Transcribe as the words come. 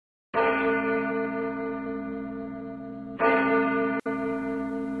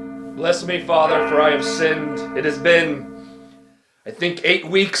Bless me, Father, for I have sinned. It has been, I think, 8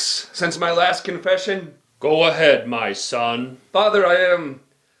 weeks since my last confession. Go ahead, my son. Father, I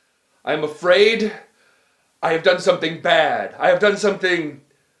am afraid I have done something bad. I have done something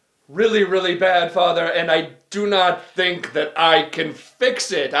really, really bad, Father, and I do not think that I can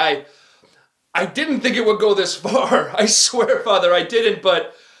fix it. I didn't think it would go this far. I swear, Father, I didn't,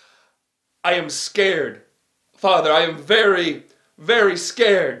 but I am scared. Father, I am very, very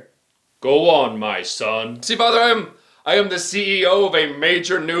scared. Go on, my son. See, Father, I am the CEO of a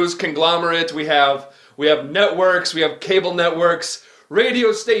major news conglomerate. We have networks, we have cable networks,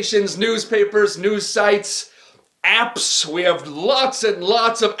 radio stations, newspapers, news sites, apps. We have lots and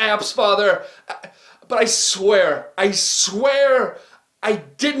lots of apps, Father. But I swear, I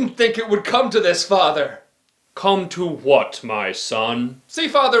didn't think it would come to this, Father. Come to what, my son? See,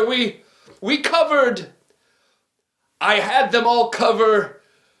 Father, I had them all cover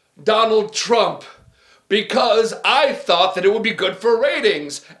Donald Trump because I thought that it would be good for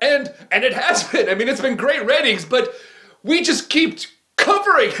ratings. And it has been. I mean, it's been great ratings, but we just keep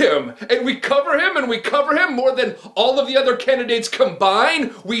covering him, and we cover him, and we cover him more than all of the other candidates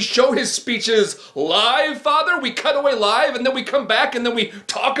combined. We show his speeches live, Father. We cut away live, and then we come back, and then we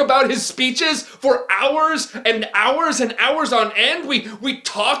talk about his speeches for hours and hours and hours on end. We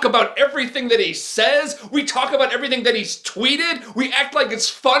talk about everything that he says. We talk about everything that he's tweeted. We act like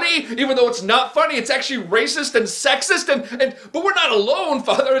it's funny, even though it's not funny. It's actually racist and sexist, but we're not alone,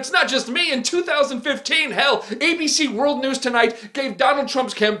 Father. It's not just me. In 2015, hell, ABC World News Tonight gave Donald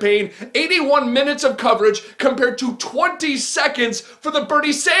Trump's campaign 81 minutes of coverage compared to 20 seconds for the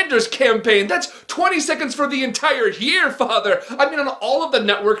Bernie Sanders campaign. That's 20 seconds for the entire year, Father. I mean, on all of the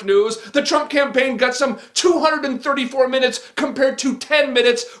network news, the Trump campaign got some 234 minutes compared to 10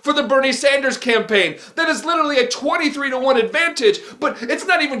 minutes for the Bernie Sanders campaign. That is literally a 23-to-1 advantage, but it's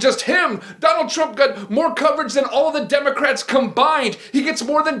not even just him. Donald Trump got more coverage than all of the Democrats combined. He gets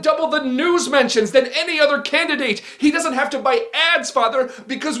more than double the news mentions than any other candidate. He doesn't have to buy ads, Father,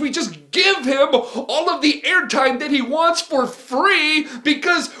 because we just give him all of the airtime that he wants for free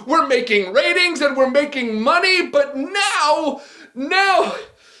because we're making ratings and we're making money. But now,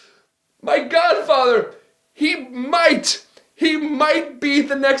 my God, Father, he might be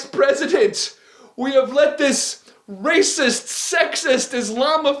the next president. We have let this racist, sexist,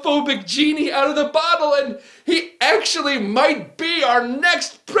 Islamophobic genie out of the bottle, and he actually might be our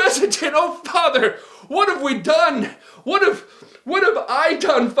next president. Oh, Father, what have we done? What have I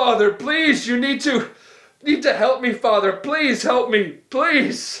done, Father? Please, you need to help me, Father. Please help me,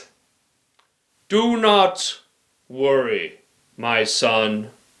 please. Do not worry, my son.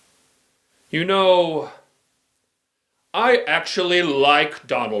 You know, I actually like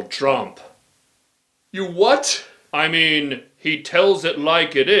Donald Trump. You what? I mean, he tells it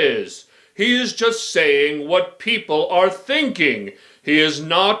like it is. He is just saying what people are thinking. He is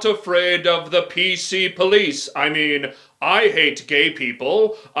not afraid of the PC police. I mean, I hate gay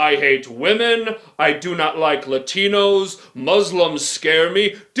people. I hate women. I do not like Latinos. Muslims scare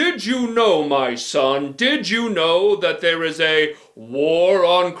me. Did you know, my son, did you know that there is a war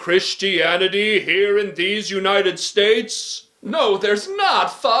on Christianity here in these United States? No, there's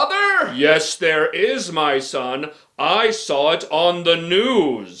not, Father. Yes, there is, my son. I saw it on the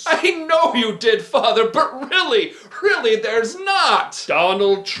news. I know you did, Father, but really, there's not.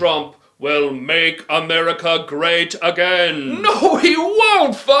 Donald Trump will make America great again. No, he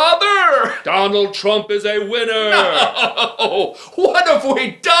won't, Father. Donald Trump is a winner. No. What have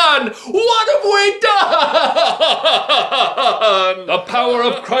we done? What have we done? The power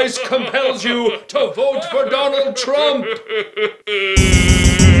of Christ compels you to vote for Donald Trump.